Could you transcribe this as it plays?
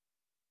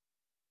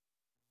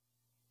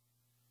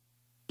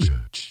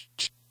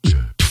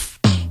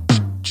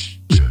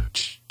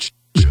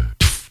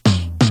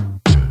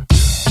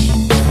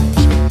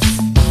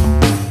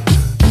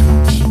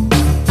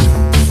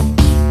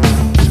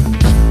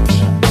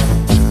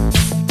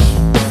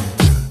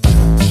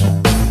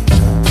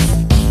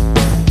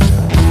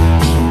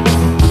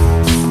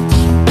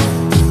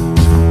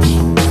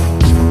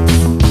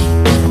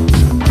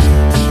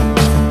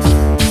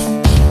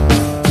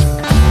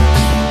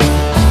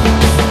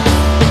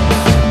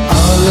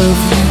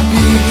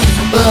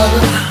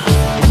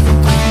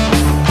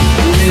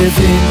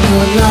telling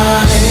your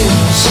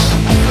lies,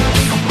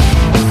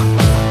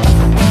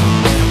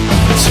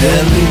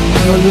 telling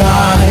your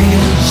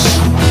lies.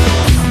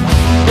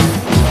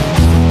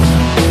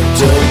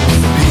 Don't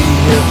be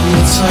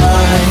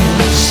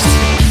hypnotized.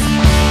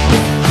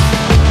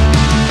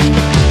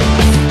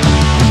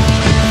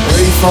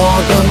 Pray for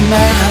the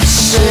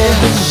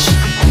masses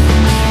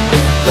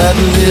that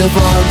live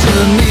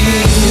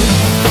underneath.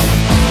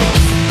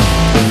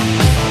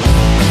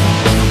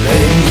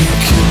 They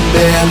can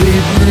barely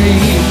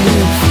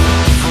breathe.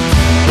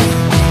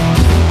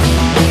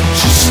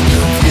 Just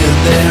look in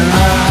their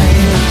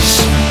eyes.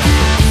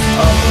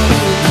 Oh,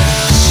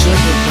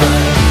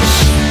 sympathize.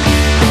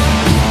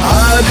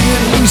 I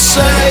didn't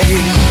say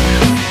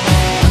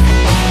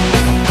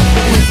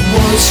it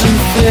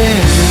wasn't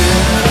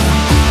fair.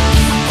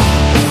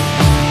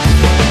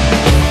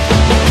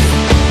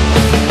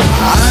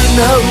 I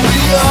know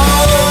we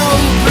all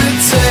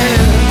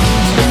pretend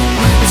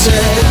to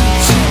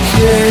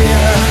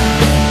care.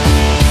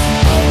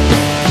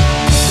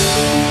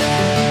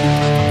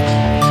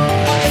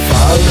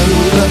 Follow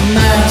the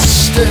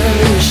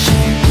masters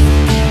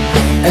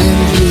and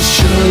you'll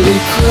surely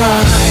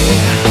cry.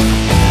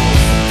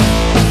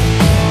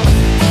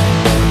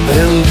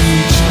 They'll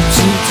lead you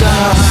to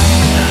die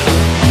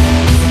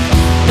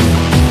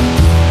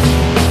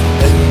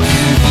and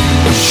give you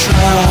a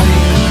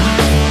shrine.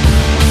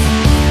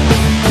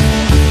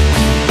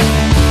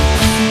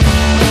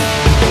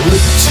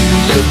 Look to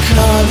your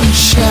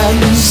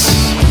conscience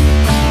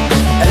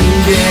and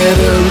get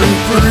a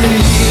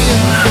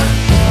reprieve.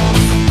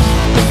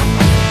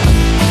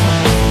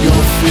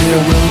 Your fear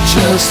will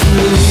just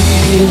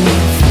leave.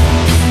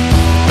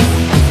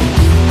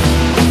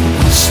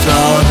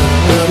 Start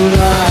a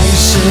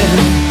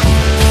rising.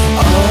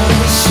 Oh,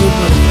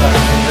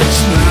 sympathize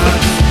now.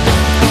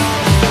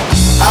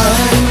 I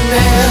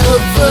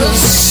never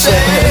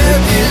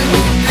said it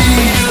would be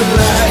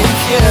like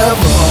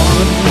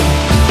heaven.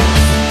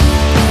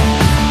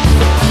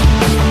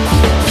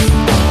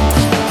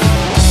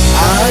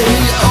 I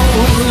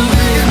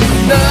only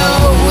know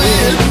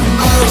it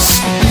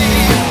must be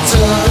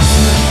done.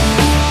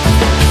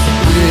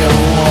 We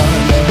are one.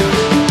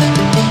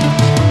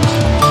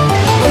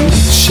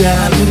 Reach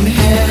out in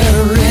hand.